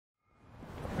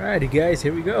Alrighty guys,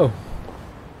 here we go.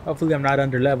 Hopefully I'm not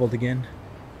under leveled again.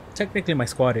 Technically my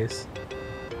squad is.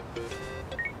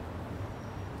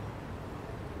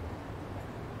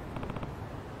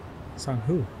 Song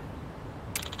who?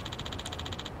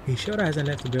 Ishida hasn't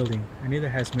left the building, and neither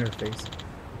has Mirror Face.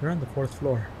 They're on the 4th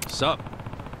floor. Sup?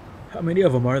 How many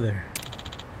of them are there?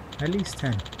 At least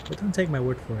 10, but don't take my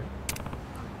word for it.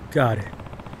 Got it.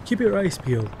 Keep your eyes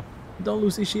peeled. Don't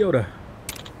lose Ishida.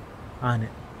 On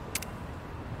it.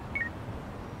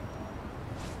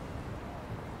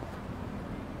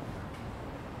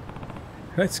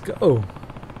 Let's go.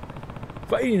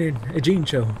 Fighting in a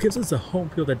Jincho gives us a home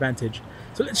field advantage,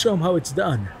 so let's show them how it's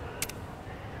done.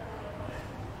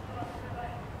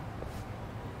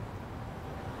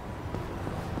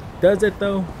 Does it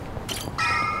though?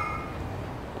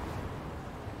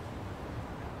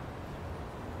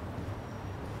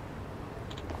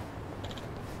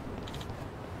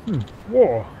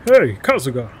 Whoa, hey,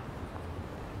 Kasuga.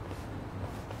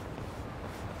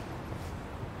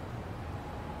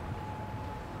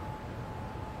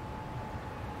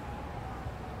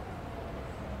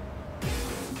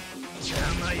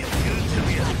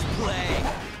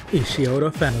 Ishida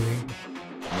Family.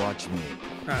 Watch me.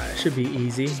 It should be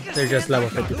easy. They're just level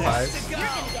 55.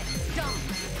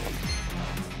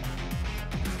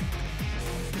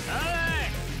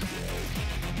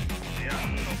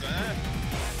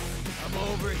 I'm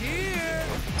over here.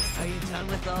 Are you done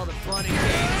with all the fun and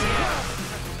games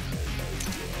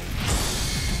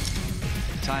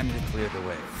yet? Time to clear the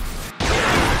way.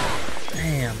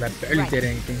 Damn, that barely did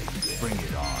anything. Bring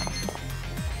it on.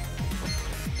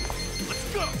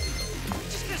 Let's go.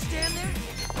 Just gonna stand there?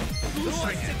 Who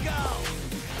wants to go?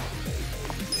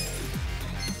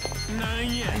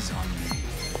 Eyes on me.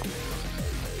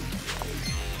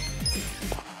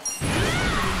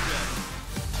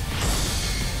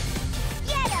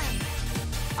 Get him!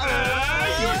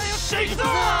 Shake the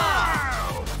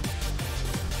world!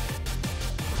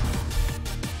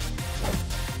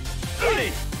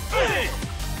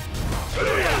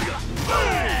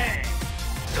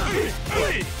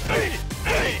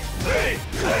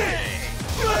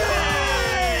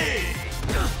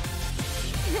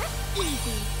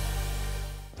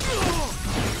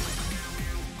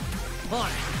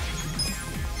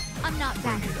 I'm not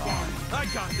backing down. I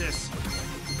got this.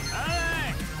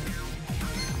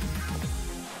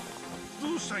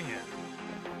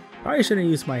 Probably shouldn't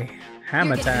use my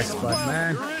ham attacks, but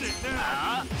man,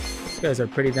 these guys are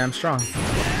pretty damn strong.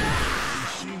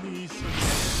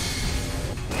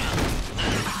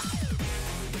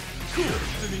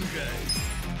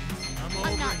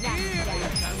 I'm not backing down.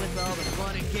 Done with all the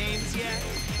fun and games yet?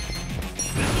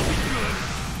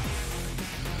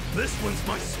 This one's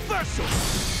my special!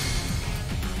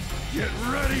 Get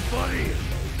ready, buddy!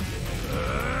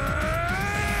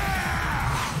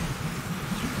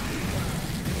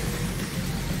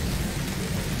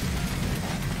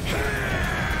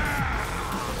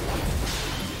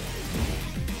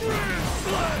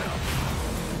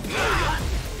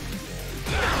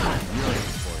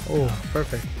 Oh,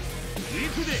 perfect.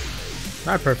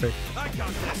 Not perfect. I got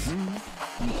this!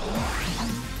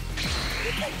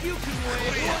 You can win!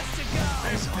 Who wants to go?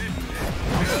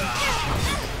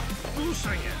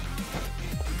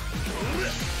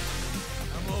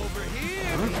 I'm over here!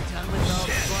 Are you done with all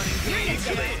the fun and games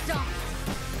yet?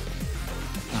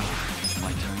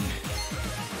 My turn.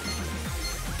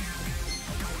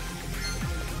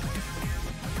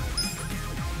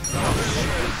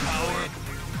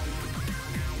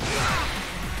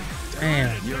 Damn.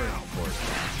 You're out for it.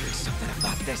 There's something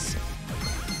about this.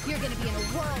 You're gonna be in a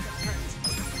world of hurt.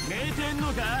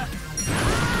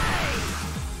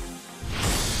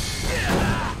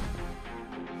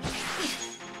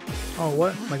 Oh,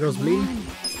 what? My girl's bleeding?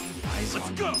 Eyes on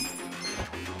me. Don't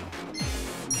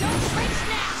flinch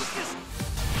now!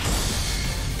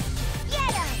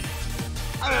 Get him!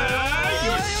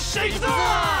 Shake the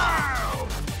world!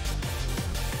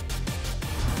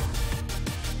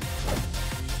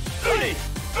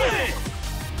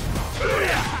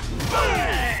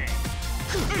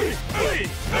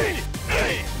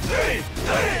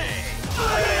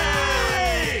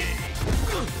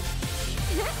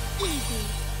 Easy.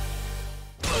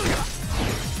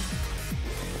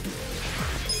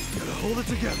 Gotta hold it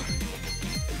together.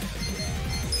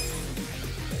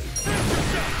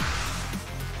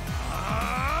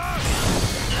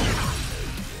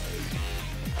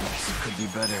 This could be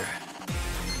better.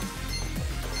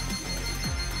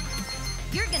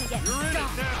 You're gonna get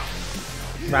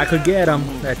stomped. I could get him.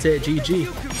 That's it. GG.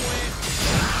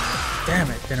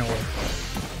 Damn it. Didn't work.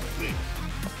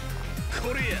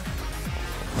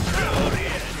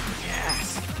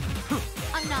 Yes.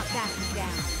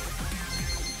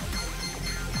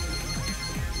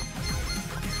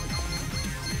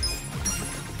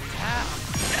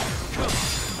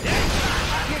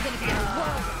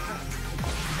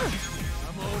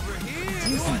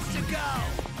 go?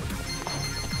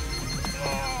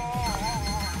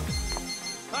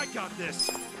 I got this.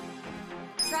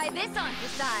 Try this on for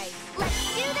size.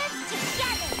 Let's do this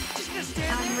together. Just gonna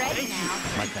stand I'm there? ready now.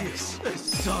 My thanks. This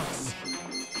sucks.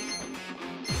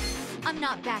 I'm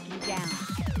not backing down.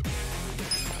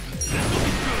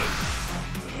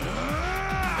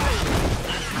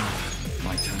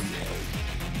 My turn.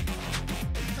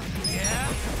 Yeah?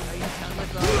 Are you done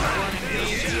with all the fun and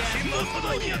games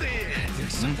yet?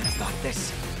 There's something about this.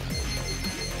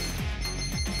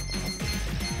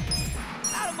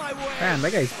 Out of my way! Damn,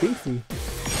 that guy's beefy.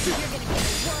 You're gonna get a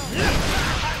whirl.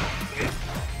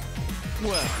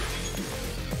 Well.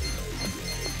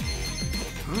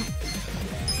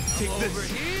 Take Over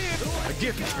this. here! A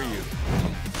gift for you.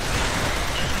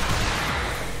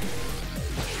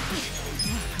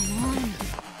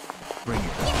 Bring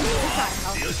it.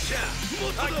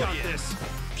 I got this.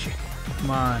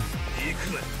 Come on.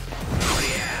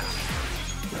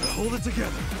 Hold it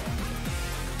together.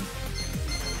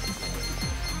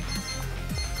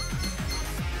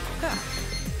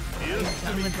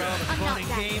 Done with all the I'm fun not and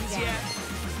backing games down. yet?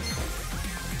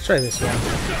 Let's try this one.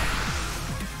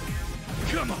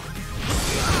 Come on.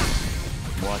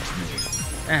 Watch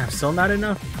me. Damn, still not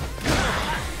enough?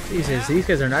 Jesus, these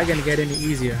guys are not gonna get any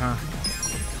easier, huh?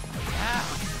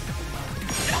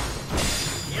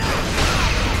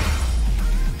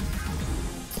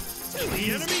 The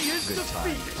enemy is Good time.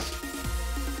 defeated.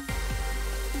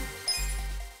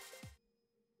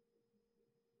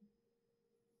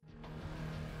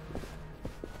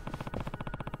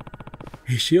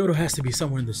 Ishioda has to be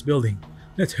somewhere in this building.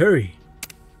 Let's hurry.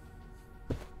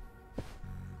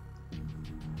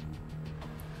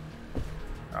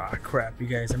 Ah, crap, you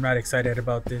guys. I'm not excited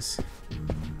about this.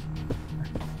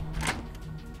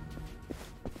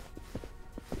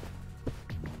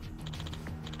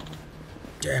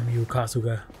 Damn you,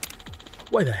 Kasuga.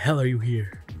 Why the hell are you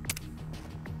here?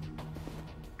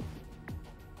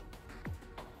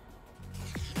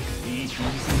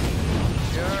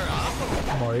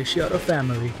 More Ishioda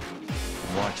family.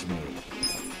 Watch me.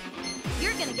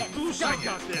 You're gonna get I stomped.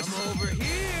 got this. I'm over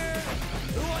here!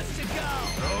 Who wants to go?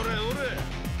 Ore, ore.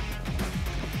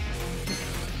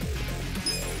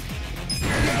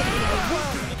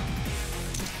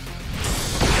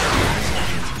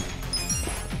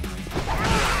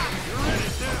 You're in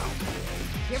it now.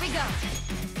 Here we go.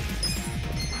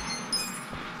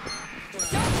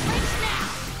 Don't flinch now.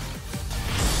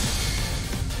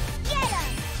 Get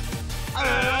him.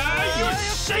 You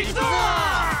shake the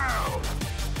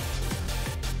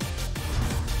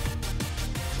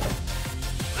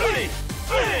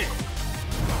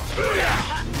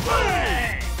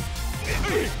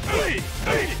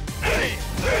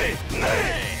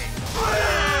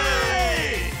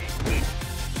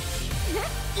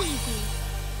Easy.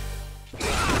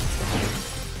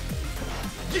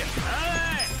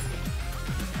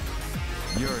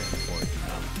 You're in for it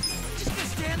now. Just gonna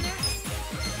stand there?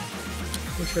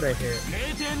 Who should I hit?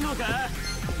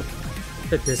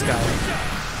 Hit this guy.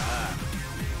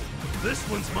 This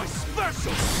one's my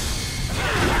special.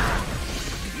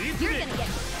 You're gonna get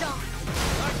stomped.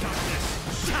 I got this.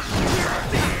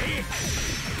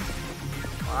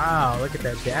 Wow, look at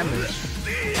that damage.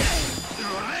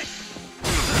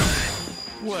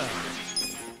 Well,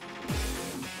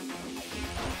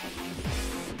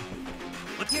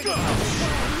 let's go.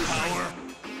 Power.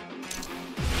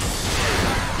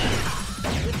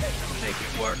 Make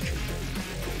it work.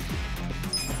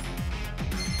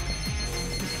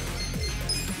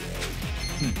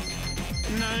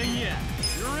 Not yet.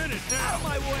 You're in it now. Out of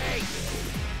my way!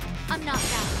 I'm not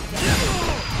backing down.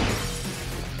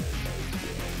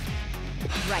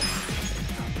 Right.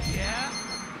 Yeah?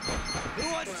 Who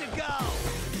wants to go?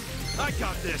 I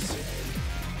got this.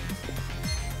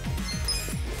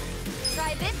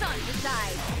 Try this on for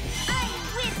size. I'm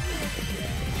with you.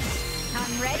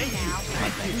 I'm ready now. My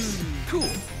thanks.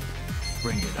 Cool.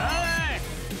 Bring it on. Hey!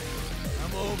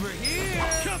 I'm over here!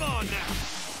 Come on now.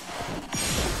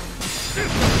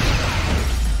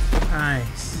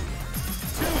 Nice.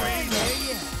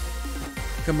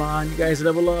 Come on, you guys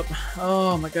level up.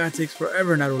 Oh my god, it takes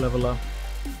forever now to level up.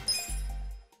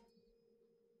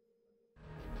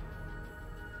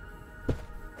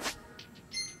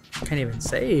 Can't even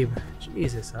save.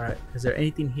 Jesus, alright. Is there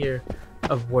anything here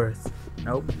of worth?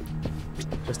 Nope.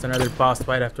 Just another boss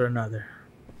fight after another.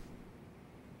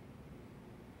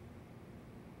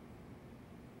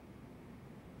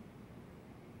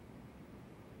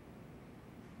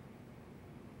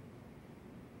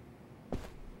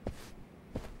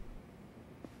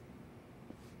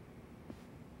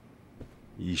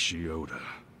 Ishioda.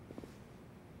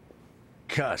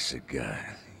 Kasuga,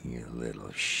 you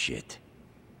little shit.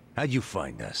 How'd you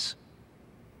find us?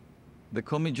 The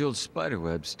Komijul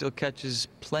spiderweb still catches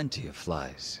plenty of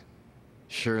flies.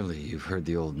 Surely you've heard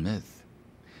the old myth.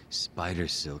 Spider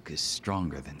silk is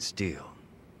stronger than steel.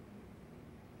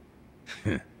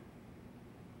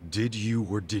 Did you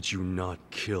or did you not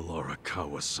kill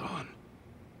Arakawa-san?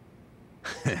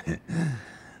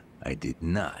 I did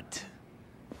not.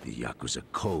 The Yakuza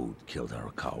code killed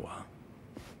Arakawa.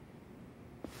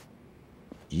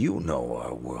 You know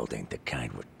our world ain't the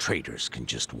kind where traitors can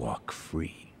just walk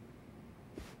free.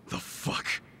 The fuck?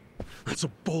 That's a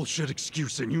bullshit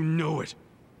excuse and you know it.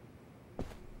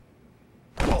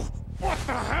 Oh, what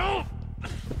the hell?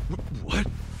 What?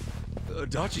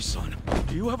 Adachi-san,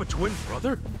 do you have a twin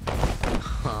brother?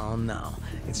 Oh no,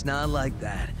 it's not like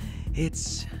that.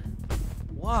 It's...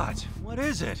 What? What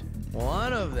is it?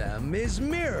 one of them is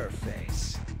Mirror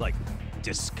Face. Like,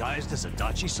 disguised as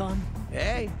Adachi-san?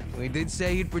 Hey, we did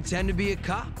say he'd pretend to be a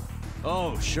cop.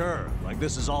 Oh, sure. Like,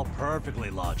 this is all perfectly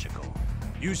logical.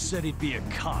 You said he'd be a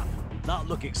cop, not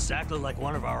look exactly like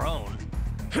one of our own.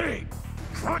 Hey!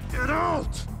 Cut it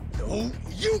out! No,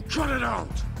 you cut it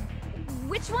out!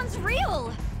 Which one's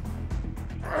real?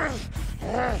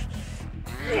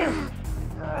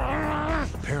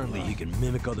 Apparently he can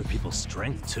mimic other people's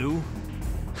strength, too?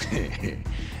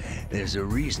 There's a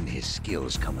reason his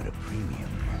skills come at a premium.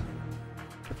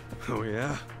 Oh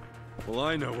yeah? Well,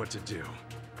 I know what to do.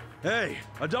 Hey,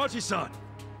 Adachi-san!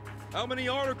 How many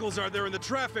articles are there in the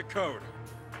traffic code?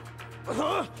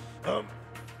 Huh?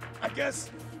 I guess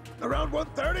around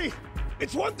 130?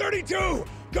 It's 132!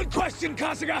 Good question,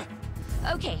 Kasuga!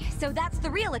 Okay, so that's the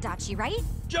real Adachi, right?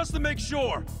 Just to make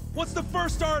sure, what's the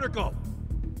first article?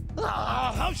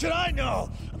 Ah, how should I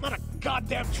know? I'm not a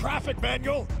goddamn traffic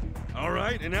manual!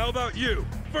 Alright, and how about you?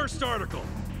 First article.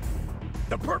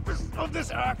 The purpose of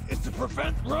this act is to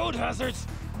prevent road hazards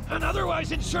and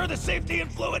otherwise ensure the safety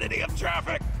and fluidity of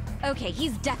traffic! Okay,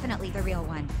 he's definitely the real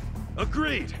one.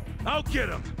 Agreed. I'll get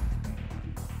him.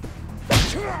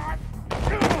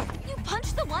 You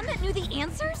punched the one that knew the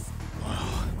answers?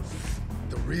 Wow.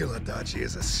 The real Adachi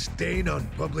is a stain on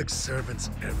public servants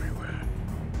everywhere.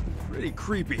 Pretty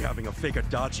creepy having a fake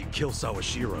Adachi kill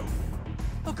Sawashiro.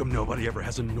 How come nobody ever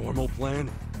has a normal plan?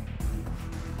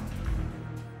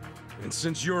 And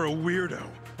since you're a weirdo,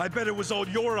 I bet it was all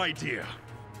your idea.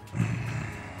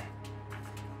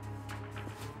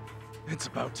 It's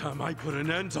about time I put an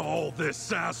end to all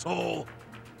this, asshole!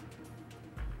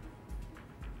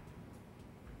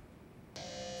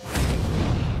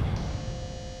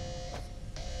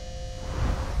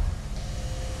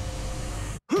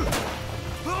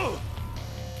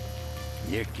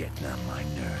 You're getting on my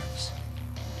nerves.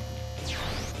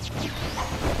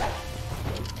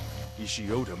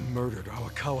 Ishioda murdered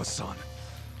Arakawa-san.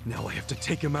 Now I have to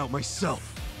take him out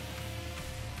myself.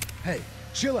 Hey,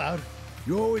 chill out.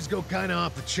 You always go kinda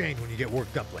off the chain when you get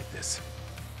worked up like this.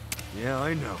 Yeah,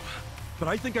 I know. But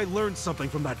I think I learned something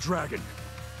from that dragon.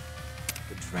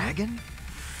 The dragon?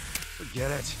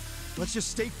 Forget it. Let's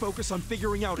just stay focused on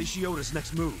figuring out Ishioda's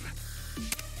next move.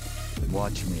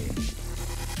 Watch me.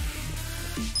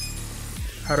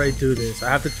 How do I do this? I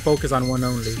have to focus on one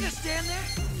only. Just gonna stand there?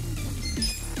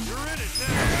 You're in it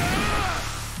now!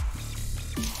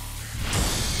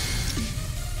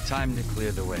 Time to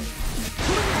clear the way.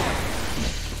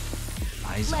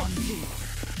 Eyes on me.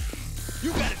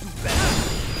 You gotta do better!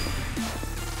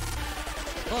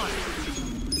 On it.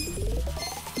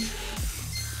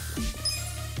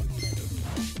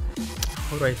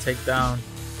 Who do I take down?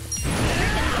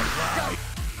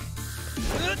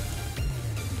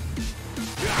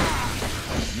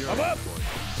 I'm up!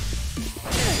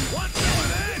 What's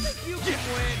going on? You can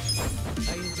win!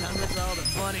 Are you done with all the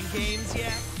fun and games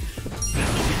yet?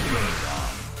 This'll be good.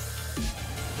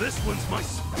 This one's my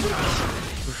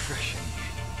Refreshing.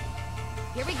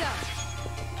 Here we go.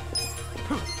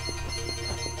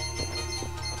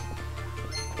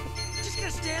 Just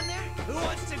gonna stand there? Who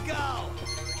wants to go?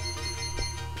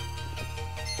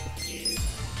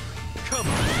 Come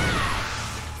on!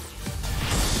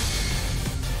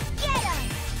 Get him!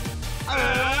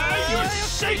 You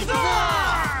shake the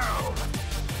world!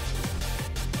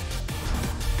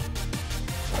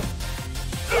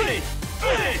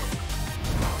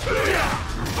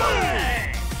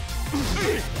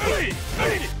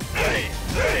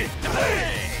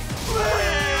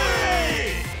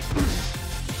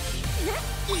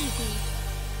 Easy.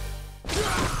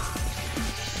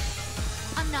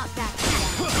 I'm not backing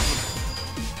down.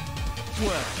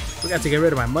 We got to get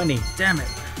rid of my money. Damn it.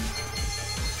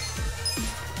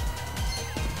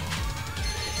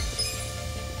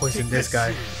 Poison this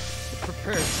guy.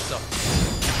 Prepare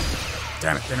yourself.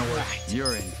 Damn it, didn't work.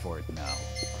 You're in for it now.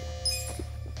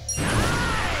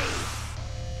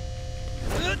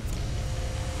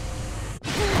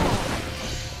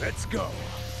 Let's go.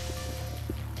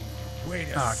 Wait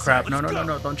a Ah, sec. crap. No, Let's no, no,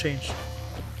 go. no, don't change.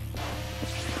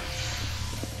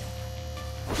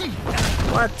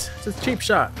 What? It's a cheap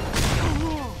shot.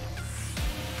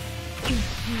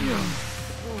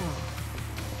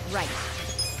 Right.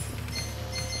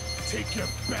 Take your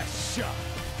best shot.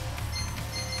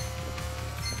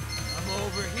 I'm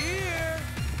over here.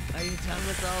 Are you done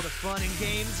with all the fun and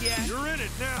games yet? You're in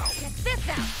it now. Check this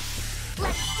out.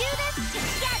 Let's do this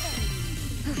together.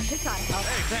 This ought to help.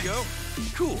 Hey, go.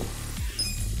 Cool.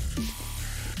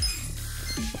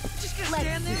 Just gonna Let's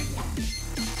stand there? see.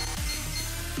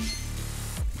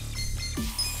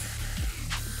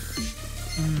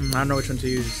 I don't know which one to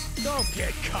use. Don't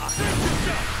get caught.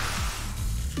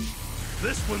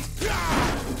 This one's.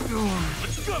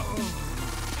 Let's go.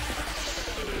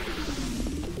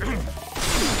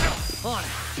 On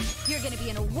it. You're gonna be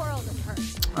in a world of hurt.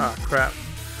 Ah, crap.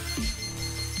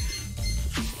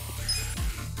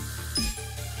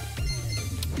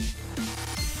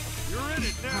 You're in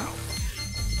it now.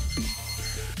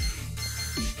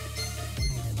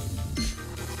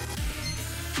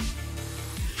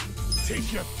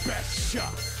 Take your best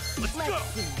shot. Let's go. Let's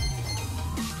see.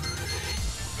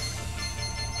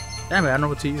 Damn it, I don't know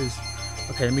what to use.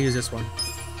 Okay, let me use this one.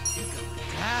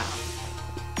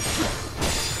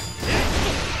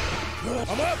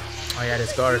 I'm up. Oh yeah,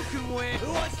 this guard. You can win.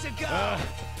 Who wants to go?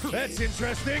 That's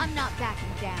interesting. I'm not backing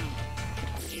down.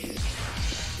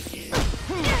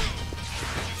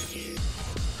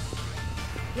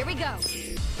 Here we go.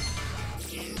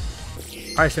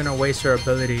 Probably shouldn't waste her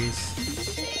abilities,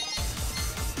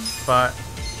 but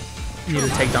you need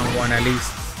to take down one at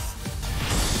least.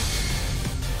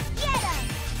 Get him!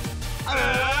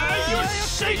 You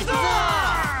shake the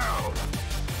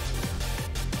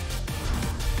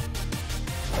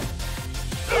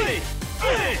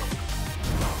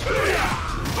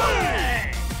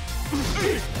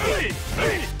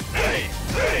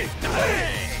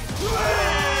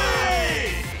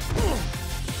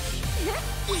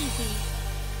Easy.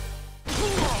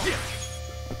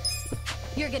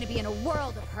 You're gonna be in a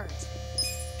world of hurt.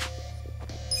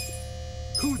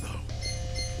 Who though?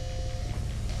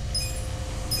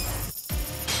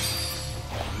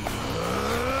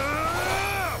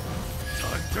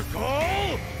 Time to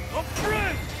call a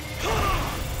friend!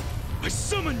 I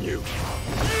summon you!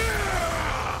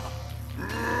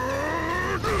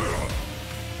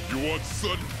 You want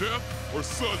sudden death or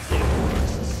suds on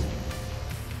wrists?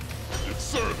 It's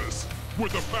service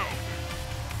with a pound.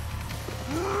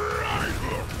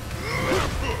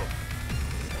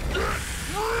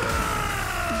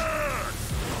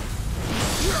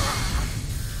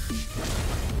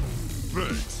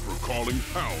 Thanks for calling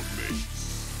pound mates.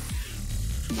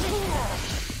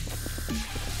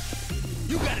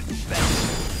 You gotta do better.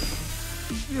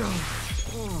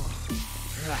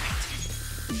 Right.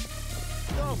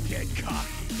 Don't get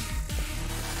cocky.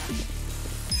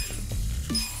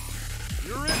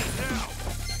 You're in it now.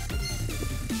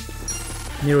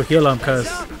 Need to heal him because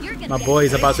You're gonna my get boy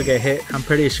is about to get hit. I'm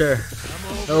pretty sure.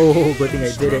 Oh, good thing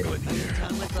I did it. Done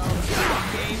with all the fun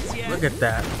and games yet? Look at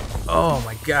that. Oh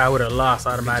my god, I would have lost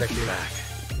automatically.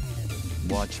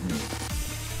 Watch me.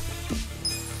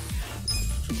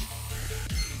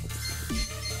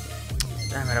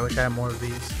 Damn it, I wish I had more of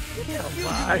these. Get a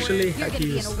lot. Actually, I can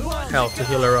use health to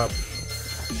heal her up.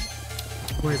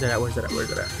 Where's it at? Where's it at? Where's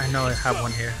it at? I know I have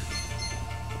one here.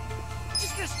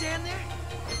 Just gonna stand there?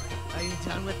 Are you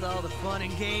done with all the fun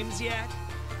and games yet?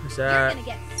 Is You're that gonna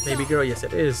get baby stoned. girl? Yes,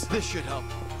 it is. This should help.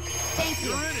 Thank you.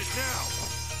 You're in it now.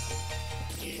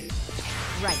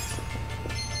 Right.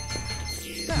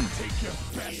 Take your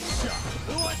best shot.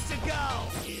 Who wants to go?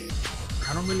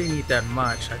 I don't really need that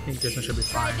much. I think this one should be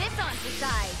Try fine. this on for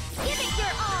size. Give it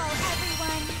your all,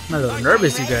 everyone. I'm a little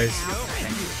nervous, you guys.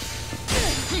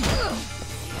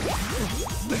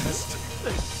 This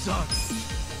sucks.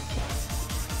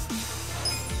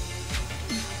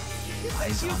 You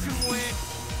can win.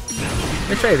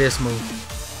 Let's try this move.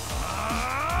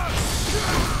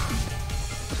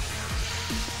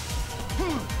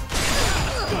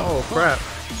 Oh crap.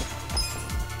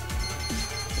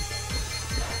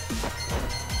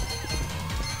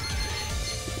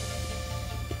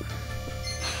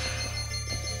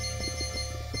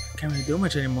 Can't really do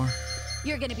much anymore.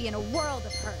 You're gonna be in a world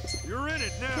of hurt. You're in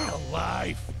it now.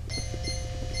 Alive.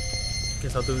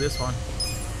 Guess I'll do this one.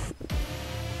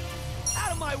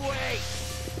 Out of my way!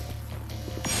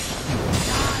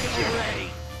 Die already!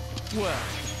 Well,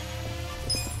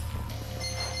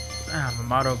 Damn,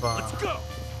 I'm out of Let's go.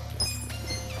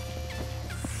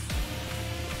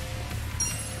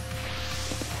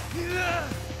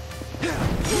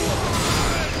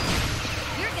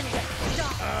 You're gonna get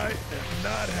stomped. I am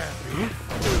not happy.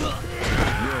 I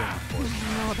don't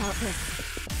know about this.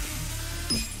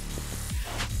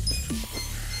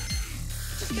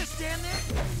 Just gonna stand there?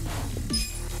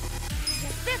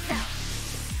 Check this out.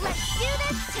 Let's do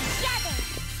this together.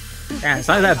 Yeah, it's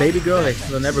like that baby girl.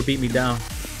 They'll never beat me down,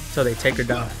 so they take her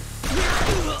down.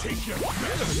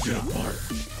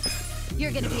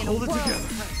 You're gonna be in a world of hurt.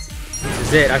 This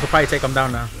is it. I could probably take them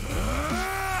down now.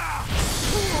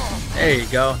 There you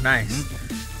go. Nice.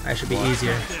 That should be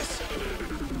easier.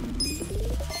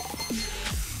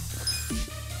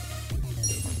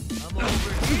 I'm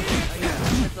over here. Are you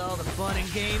done with all the fun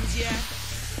and games yet?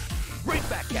 Right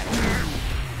back at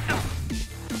you.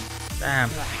 Damn.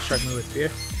 Struck me with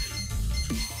fear.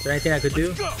 Is there anything I could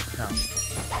do? No.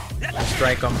 Just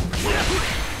strike them.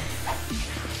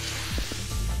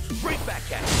 Right back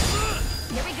at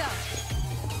you. Here we go.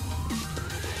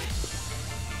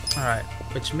 Alright.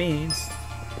 Which means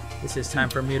this is time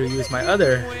for me to use my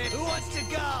other. Who wants to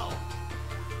go?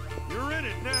 You're in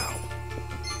it now.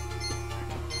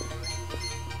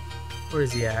 Where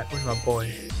is he at? Where's my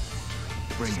boy?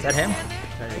 Is that him?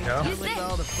 There you go. With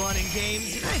all the fun and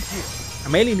games. Thank you. I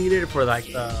mainly needed it for like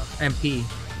the MP.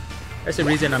 That's the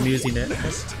reason I'm using it.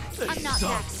 I'm not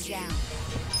backing down.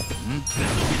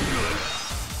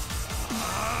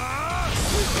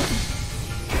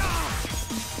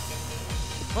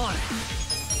 On it.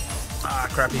 Ah,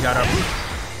 crap, he got up.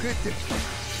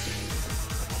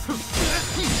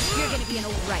 You're gonna be in a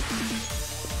right.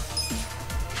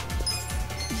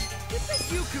 You think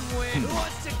you can win? Who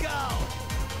wants to go?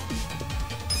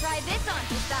 Try this on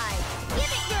decide. Give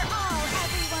it your all,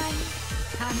 everyone.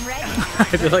 I'm ready.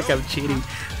 I feel like I'm cheating.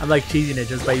 I'm like cheating it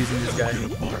just by using this guy. I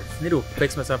need to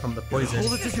fix myself from the poison.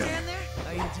 Hold it together. Stand there?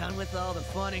 Are you done with all the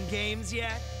fun and games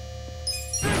yet?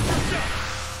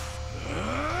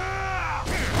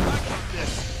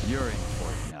 You're in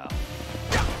for it now.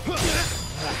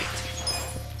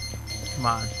 Come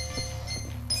on.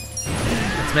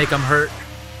 Let's make him hurt.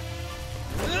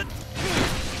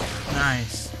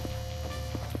 Nice.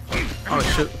 Oh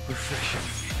shoot.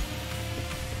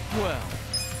 Well,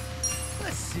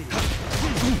 let's see.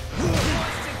 Who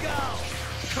wants to go?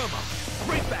 Come on,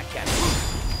 right back at me.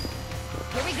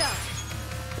 Here we go.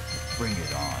 Bring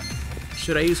it on.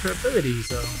 Should I use her abilities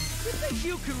though? You think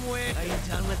you can win? Are you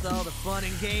done with all the fun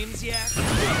and games yet?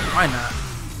 Why not?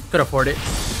 Could afford it.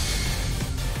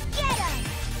 Get him.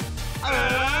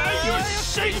 You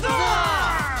shake the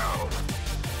world!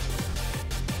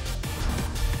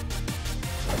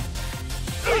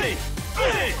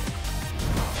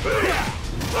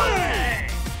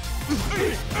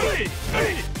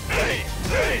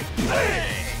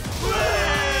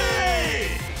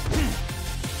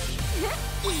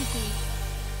 Easy.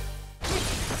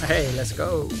 Hey, let's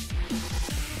go.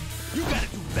 You gotta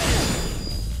do better.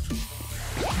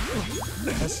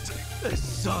 This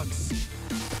sucks.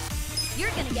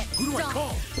 You're gonna get Who do I stomped.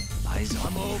 call? Eyes on.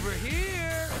 I'm over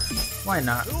here. Why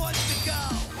not? Who wants to go?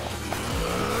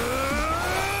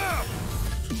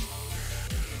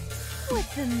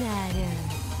 What's the matter?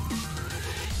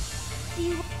 Do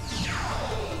you...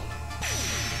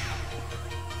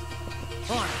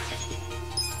 On it.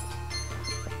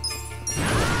 I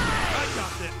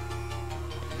got it.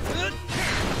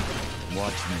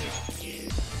 Watch me.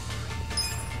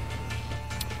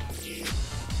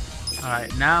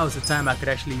 Alright, now is the time I could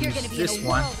actually You're use gonna be this in a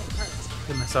one. world of hurt.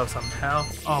 Give myself some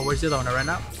health. Oh, where's the other one? I ran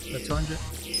out? The 200?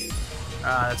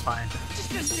 That's fine. Just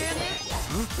gonna stand there?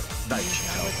 Nice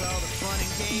Done with all the fun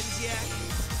and games yet?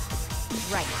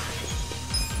 Right.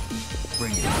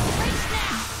 Bring it Don't on. waste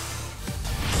now.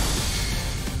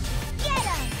 Get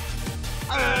him.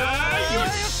 You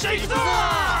shake the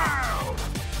world!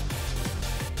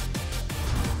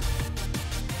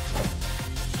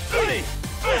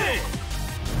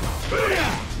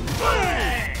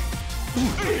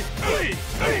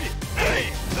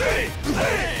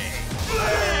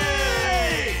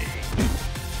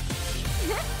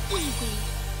 Easy.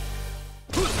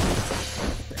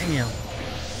 Damn.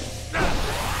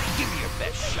 Give me your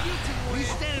best shot. What are you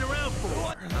standing around for?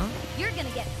 What? You're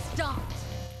gonna get stomped.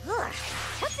 Ugh.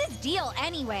 What's his deal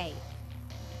anyway?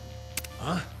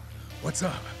 Huh? What's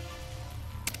up?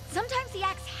 Sometimes he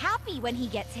acts happy when he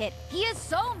gets hit. He is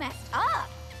so messed up.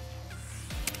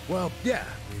 Well, yeah.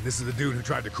 I mean, this is the dude who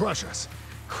tried to crush us.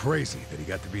 Crazy that he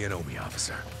got to be an Omi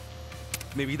officer.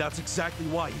 Maybe that's exactly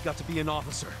why he got to be an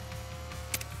officer.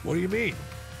 What do you mean?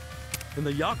 In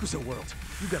the Yakuza world,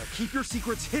 you gotta keep your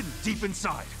secrets hidden deep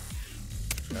inside.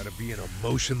 Gotta be an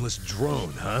emotionless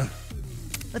drone, huh?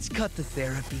 Let's cut the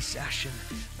therapy session.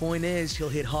 Point is, he'll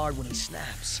hit hard when he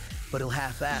snaps, but he'll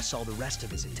half-ass all the rest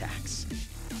of his attacks.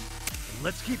 And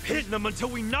let's keep hitting him until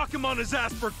we knock him on his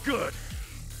ass for good.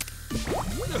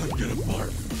 Get a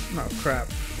barf. Oh crap.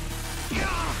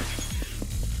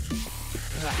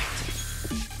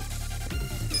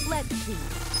 Let's see.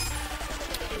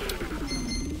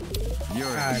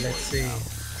 Alright, let's see.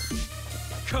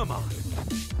 Come on.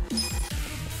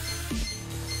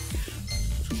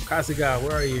 Kasuga,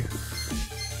 where are you?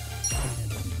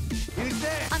 Who's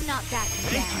there? I'm not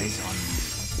backing down. Eyes on me.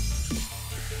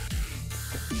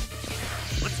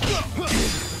 Let's go.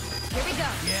 Here we go.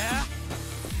 Yeah?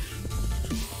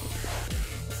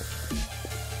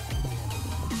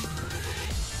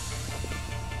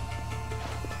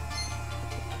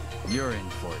 You're in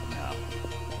for it now.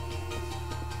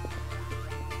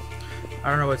 I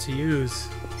don't know what to use.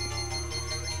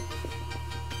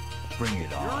 Bring it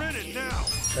You're on. in it now.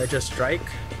 Should I just strike?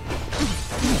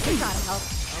 You gotta help.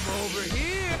 I'm over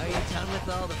here. Are you done with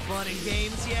all the fun and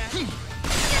games yet?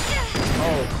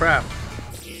 Oh crap.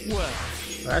 What? Well,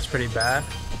 that's pretty bad.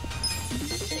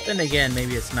 Then again,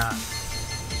 maybe it's not.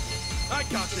 I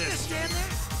got Just this. stand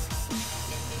there?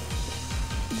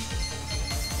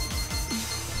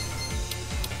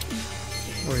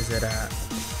 Where is it at?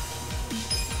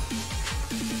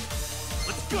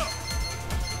 Let's go.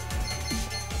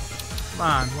 Come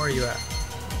on, where are you at?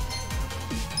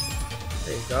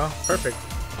 There you go. Perfect.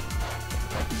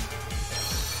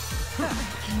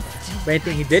 Main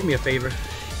thing, he did me a favor.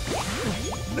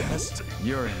 Nasty.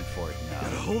 You're in for it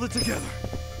Gotta now. hold it together.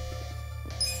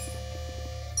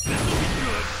 This'll be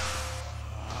good.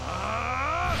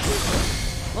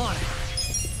 On it.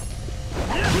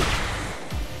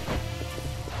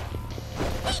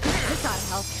 This ought to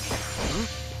help.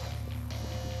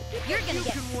 You're gonna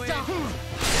get can win. stomped.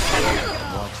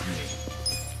 Watch me.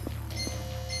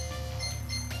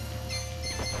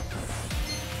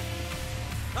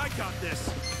 I got this.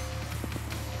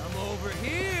 I'm over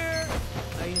here.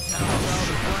 Are you done with all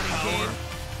the fun and games?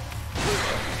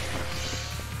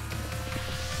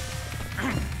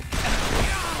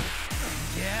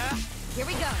 Yeah? Here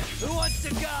we go. Who wants to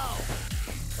go?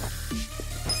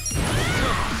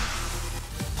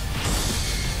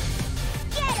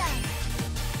 Get him!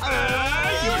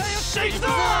 You shake the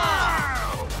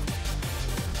world!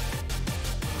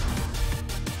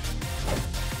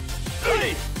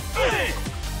 Hey! Hey!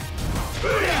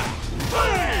 Hey!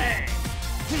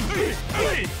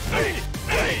 Hey! Hey!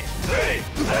 Hey! Hey!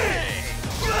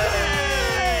 Hey!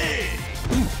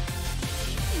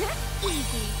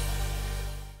 Easy.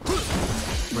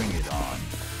 Bring it on.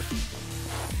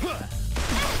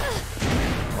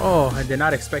 Oh, I did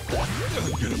not expect that.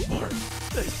 Get a barf.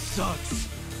 This sucks.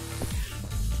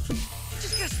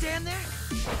 Just gonna stand there?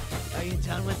 Are you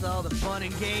done with all the fun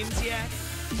and games yet?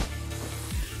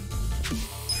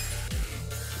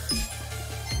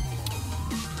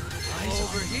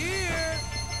 Over here.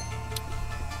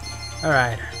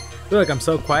 Alright. I feel like I'm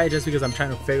so quiet just because I'm trying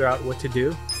to figure out what to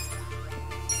do.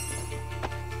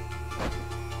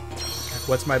 Like,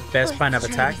 what's my best plan of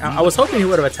attack? I was hoping he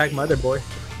would have attacked Mother Boy.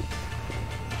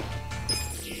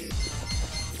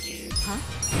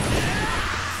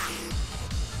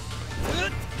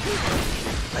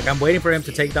 Like, I'm waiting for him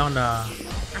to take down, damn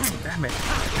it.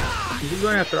 He's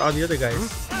going after all the other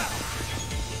guys.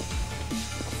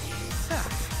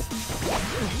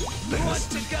 Who wants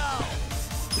to go?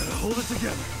 Gotta hold it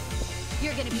together.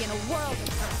 You're gonna be in a world of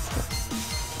hurt.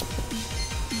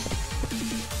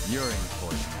 You're in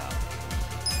for it now.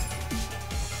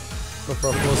 Go for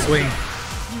a full swing.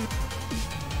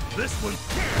 This one.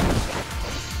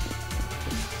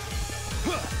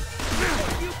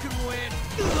 You can win.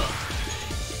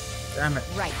 Damn it.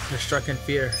 Right. You're struck in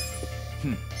fear.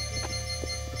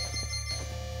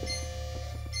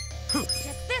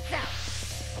 Check this out.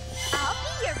 I'll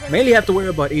be your relief. Mainly have to worry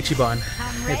about Ichiban.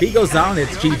 If he goes down,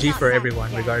 it's GG for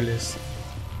everyone, regardless.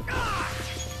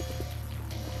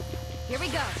 Here we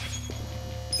go.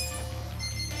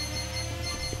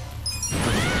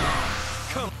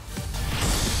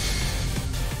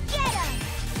 Get him!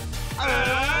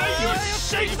 You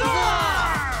shake the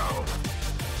world!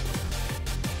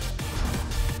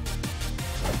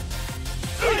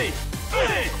 Hey!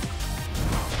 Hey!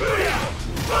 Hey!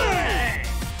 Hey!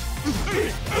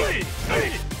 Hey!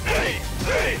 Hey!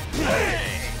 Hey! Hey!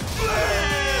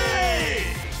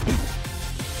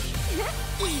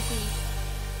 Easy.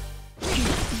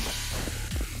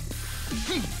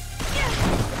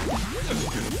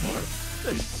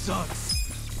 This sucks.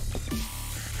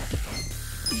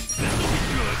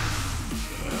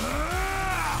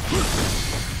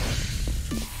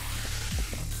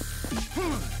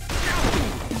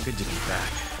 to be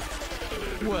back.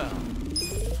 Well,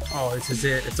 Oh, this is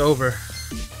it. It's over.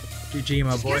 GG,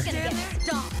 my boy. You're gonna get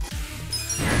stomped.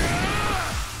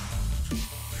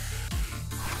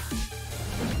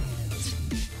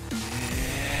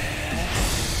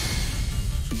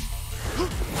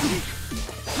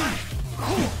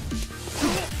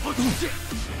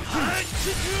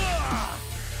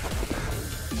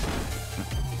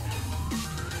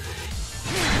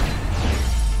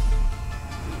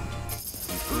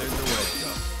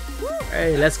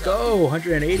 Hey, let's go.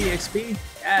 180 XP.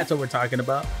 That's what we're talking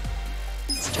about.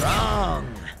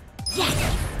 strong.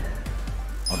 Yes.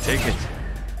 I'll take it.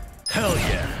 Hell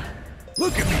yeah.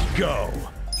 Look at me go.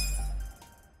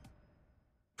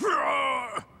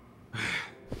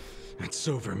 It's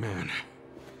over, man.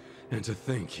 And to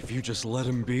think, if you just let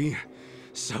him be,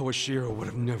 Sawashiro would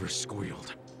have never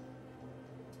squealed.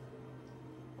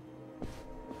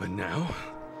 But now,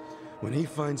 when he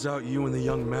finds out you and the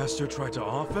young master tried to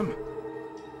off him,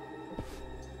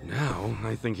 now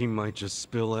I think he might just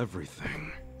spill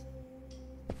everything.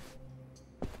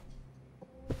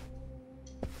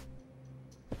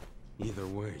 Either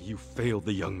way, you failed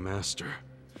the young master.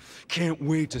 Can't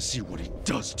wait to see what he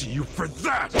does to you for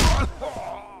that!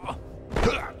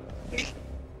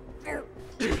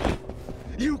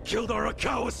 You killed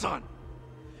Arakawa-san!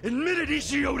 Admit it,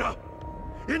 Ishioda!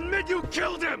 Admit you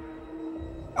killed him!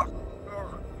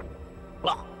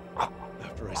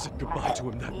 After I said goodbye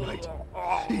to him that night,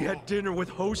 he had dinner with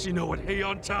Hoshino at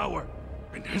Heian Tower.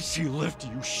 And as he left,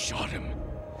 you shot him.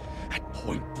 At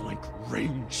point-blank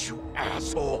range, you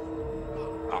asshole!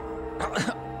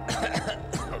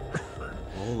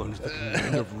 All under the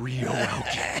command of Ryo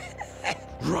Aoki.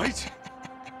 Right?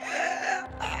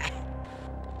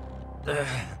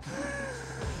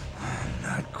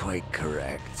 Not quite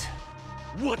correct.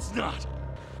 What's not?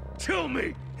 Tell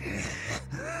me!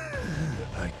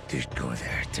 I did go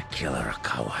there to kill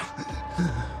Arakawa,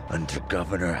 under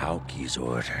Governor Aoki's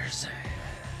orders.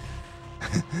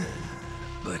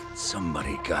 But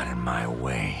somebody got in my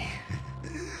way.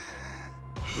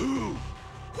 Who?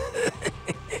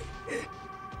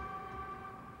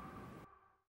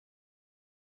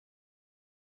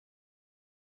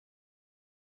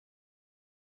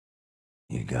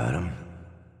 You got him?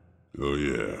 Oh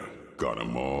yeah, got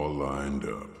them all lined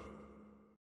up.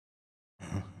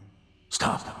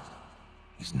 Stop!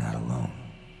 He's not alone.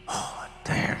 Oh,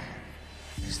 damn.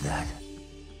 Is that?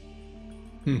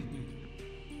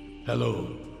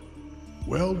 Hello.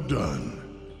 Well done,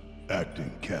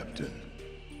 acting captain.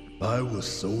 I was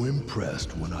so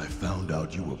impressed when I found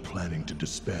out you were planning to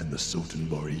disband the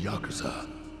Sotenbori Yakuza.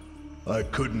 I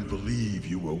couldn't believe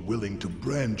you were willing to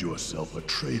brand yourself a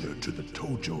traitor to the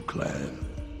Tojo Clan.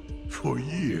 For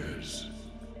years.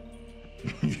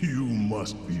 You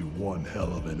must be one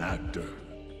hell of an actor.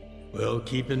 Well,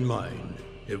 keep in mind,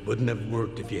 it wouldn't have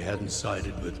worked if you hadn't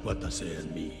sided with Watase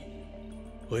and me.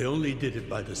 We only did it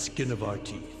by the skin of our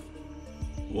teeth.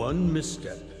 One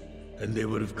misstep, and they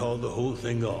would have called the whole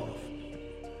thing off.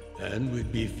 And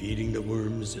we'd be feeding the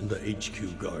worms in the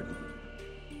HQ garden.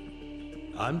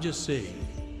 I'm just saying,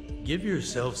 give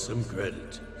yourself some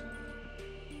credit.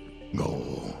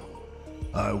 No,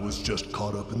 I was just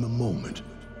caught up in the moment,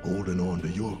 holding on to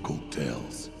your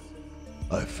coattails.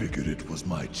 I figured it was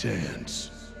my chance.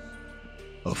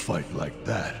 A fight like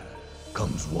that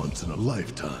comes once in a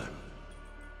lifetime.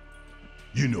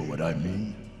 You know what I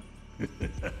mean?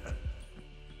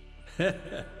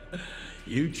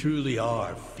 You truly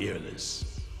are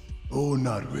fearless. Oh,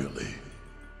 not really.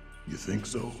 You think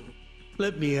so?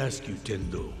 Let me ask you,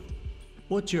 Tendo.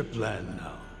 What's your plan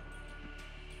now?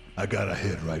 I gotta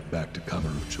head right back to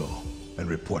Kamurocho and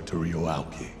report to Ryo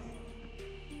Aoki.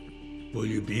 Will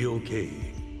you be okay?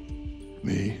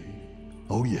 Me?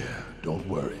 Oh yeah, don't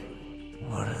worry.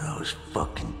 What are those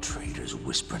fucking traitors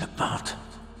whispering about?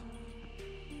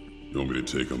 You want me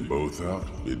to take them both out?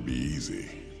 It'd be easy.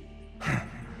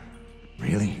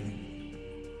 Really?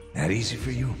 That easy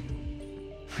for you?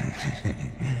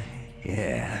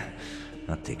 Yeah,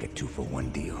 I'll take a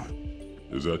 2-for-1 deal.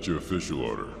 Is that your official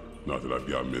order? Not that I've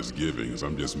got misgivings,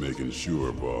 I'm just making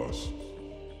sure, boss.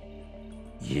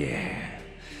 Yeah,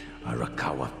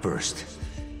 Arakawa first.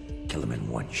 Kill him in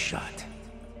one shot.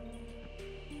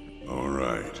 All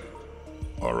right.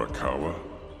 Arakawa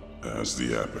as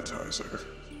the appetizer.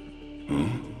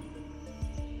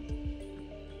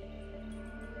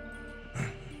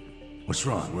 What's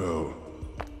wrong? Well,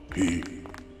 he...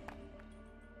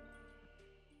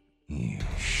 You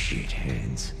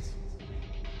shitheads.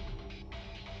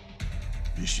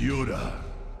 Ishioda,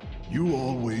 you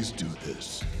always do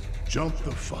this. Jump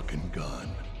the fucking gun.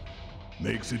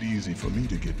 Makes it easy for me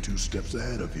to get 2 steps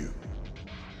ahead of you.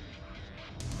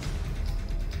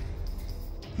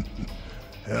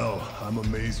 Hell, I'm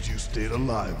amazed you stayed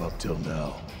alive up till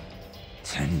now.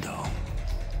 Tendo.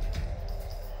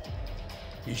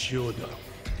 Ishioda,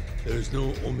 there's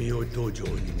no Omiyo Dojo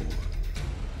anymore.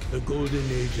 The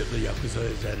golden age of the Yakuza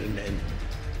is at an end.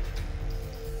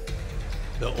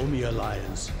 The Omi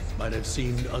Alliance might have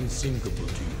seemed unsinkable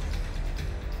to you,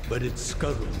 but it's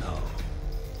scuttled now.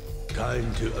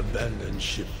 Time to abandon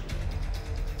ship.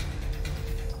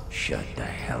 Shut the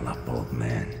hell up, old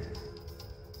man.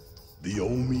 The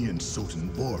Omi and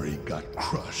Sotenbori got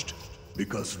crushed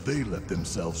because they let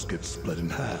themselves get split in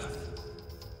half.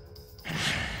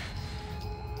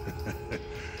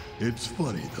 It's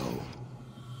funny, though.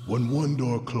 When one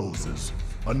door closes,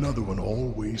 another one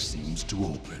always seems to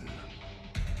open.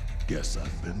 Guess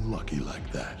I've been lucky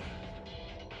like that.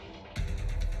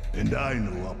 And I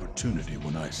know opportunity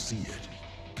when I see it.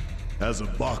 As a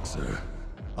boxer,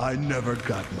 I never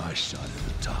got my shot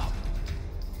at the top.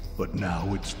 But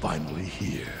now it's finally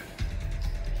here.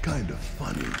 Kind of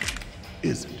funny,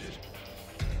 isn't it?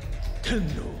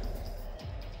 Tendo.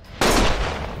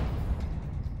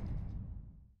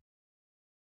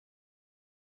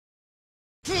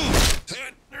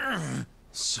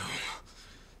 So,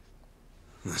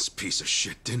 this piece of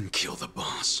shit didn't kill the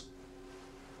boss.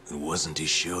 It wasn't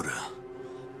Ishioda.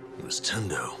 It was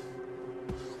Tendo.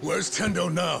 Where's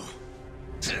Tendo now?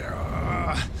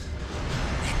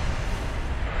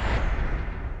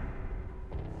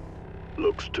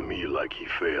 Looks to me like he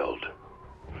failed.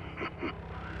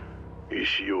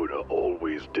 Ishioda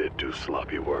always did do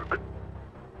sloppy work.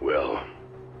 Well,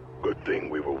 good thing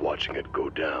we were watching it go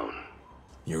down.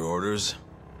 Your orders?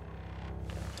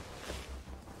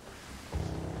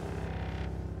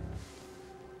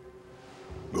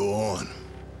 Go on.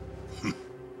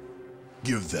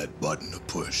 Give that button a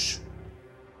push.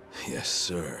 Yes,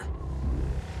 sir.